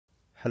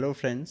Hello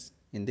friends,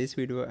 in this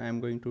video I am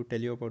going to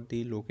tell you about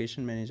the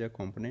location manager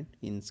component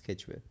in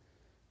Sketchware.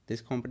 This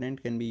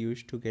component can be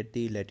used to get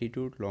the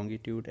latitude,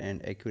 longitude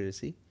and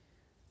accuracy,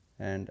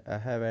 and I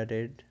have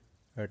added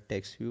a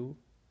text view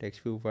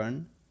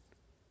 1,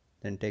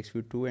 then text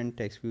view 2 and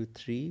text view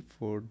 3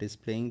 for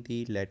displaying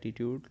the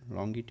latitude,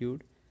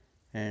 longitude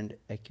and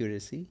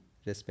accuracy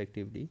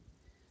respectively.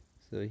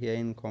 So here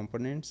in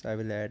components I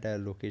will add a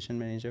location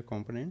manager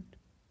component.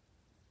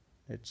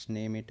 Let's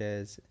name it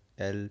as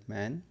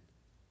lman.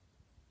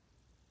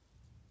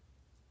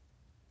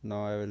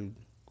 Now I will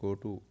go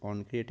to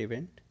on create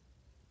event,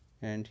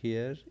 and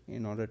here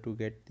in order to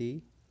get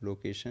the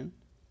location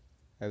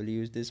I will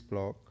use this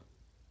block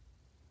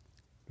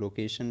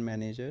location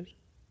manager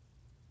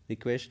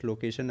request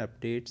location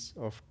updates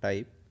of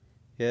type.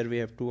 Here we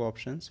have two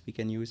options, we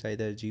can use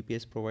either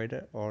GPS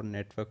provider or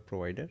network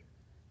provider.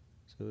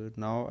 So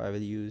now I will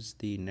use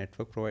the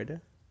network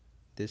provider.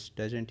 This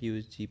doesn't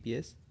use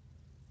GPS.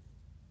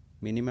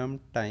 Minimum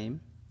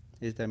time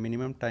is the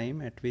minimum time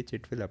at which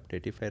it will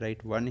update. If I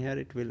write 1 here,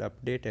 it will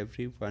update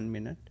every 1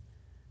 minute,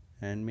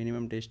 and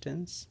minimum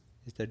distance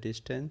is the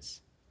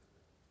distance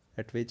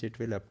at which it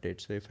will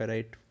update. So if I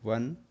write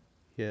 1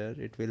 here,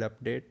 it will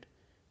update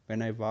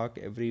when I walk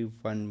every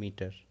 1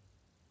 meter.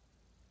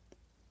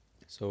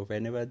 So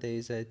whenever there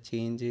is a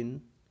change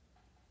in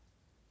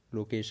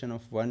location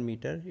of 1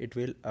 meter, it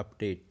will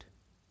update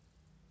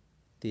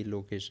the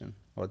location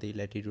or the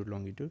latitude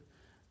longitude.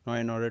 Now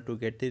in order to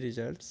get the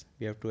results,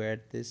 we have to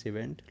add this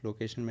event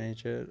location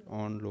manager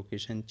on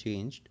location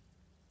changed.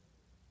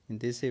 In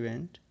this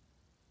event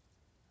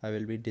I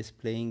will be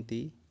displaying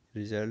the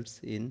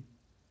results in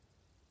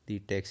the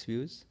text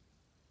views.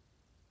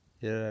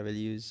 Here I will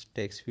use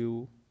text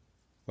view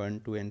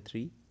 1, 2 and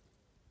 3.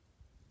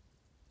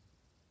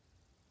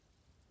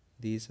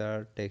 These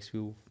are text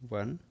view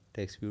 1,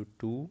 text view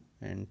 2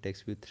 and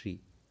text view 3.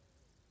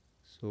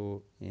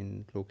 So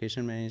in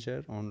location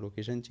manager on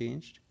location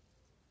changed,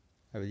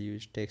 I will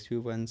use text view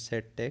 1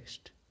 set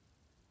text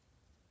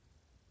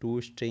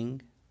to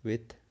string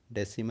with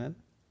decimal.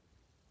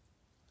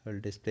 I will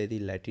display the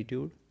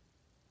latitude.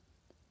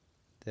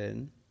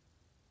 Then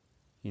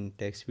in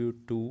text view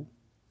 2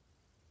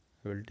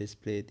 I will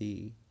display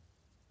the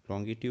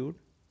longitude,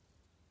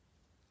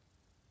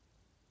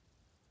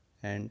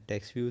 and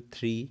text view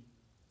 3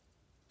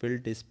 will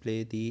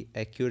display the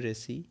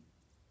accuracy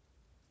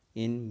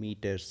in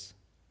meters.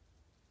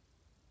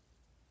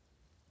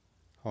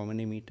 How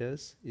many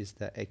meters is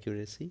the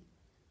accuracy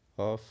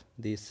of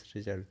this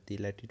result? The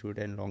latitude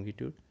and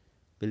longitude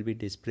will be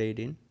displayed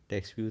in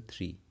text view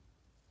 3.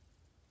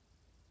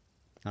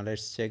 Now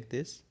let's check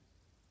this.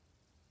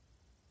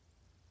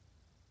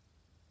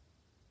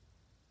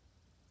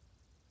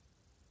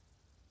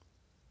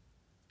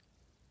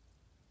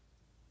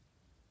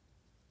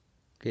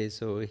 Okay,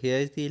 so here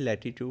is the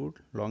latitude,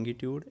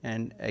 longitude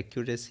and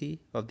accuracy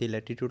of the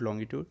latitude,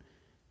 longitude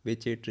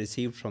which it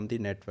received from the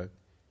network.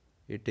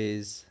 It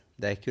is,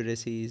 the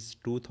accuracy is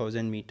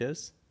 2000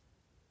 meters,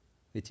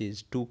 which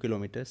is 2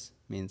 kilometers,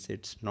 means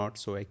it's not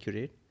so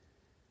accurate.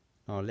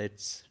 Now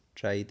let's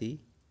try the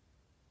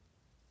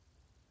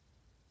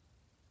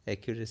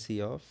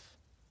accuracy of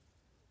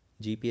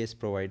GPS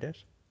provider.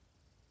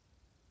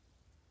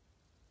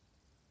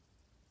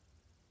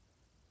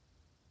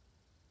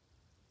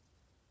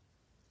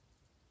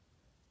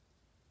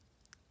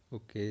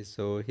 Okay,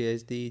 so here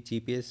is the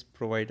GPS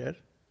provider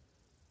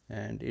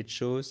and it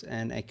shows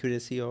an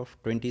accuracy of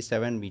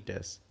 27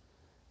 meters,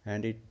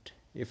 and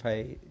if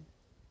I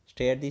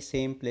stay at the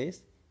same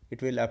place,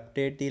 it will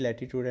update the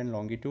latitude and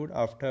longitude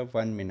after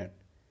 1 minute,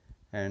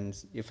 and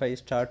if I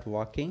start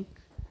walking,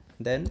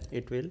 then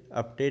it will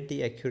update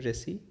the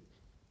accuracy,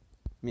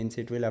 means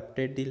it will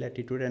update the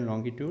latitude and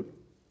longitude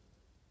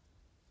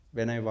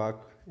when I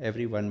walk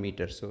every 1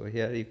 meter. So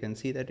here you can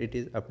see that it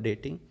is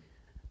updating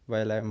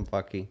while I am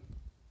walking,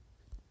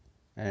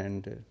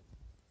 and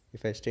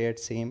if I stay at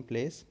same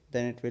place,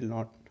 then it will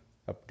not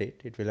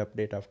update, it will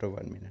update after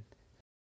 1 minute.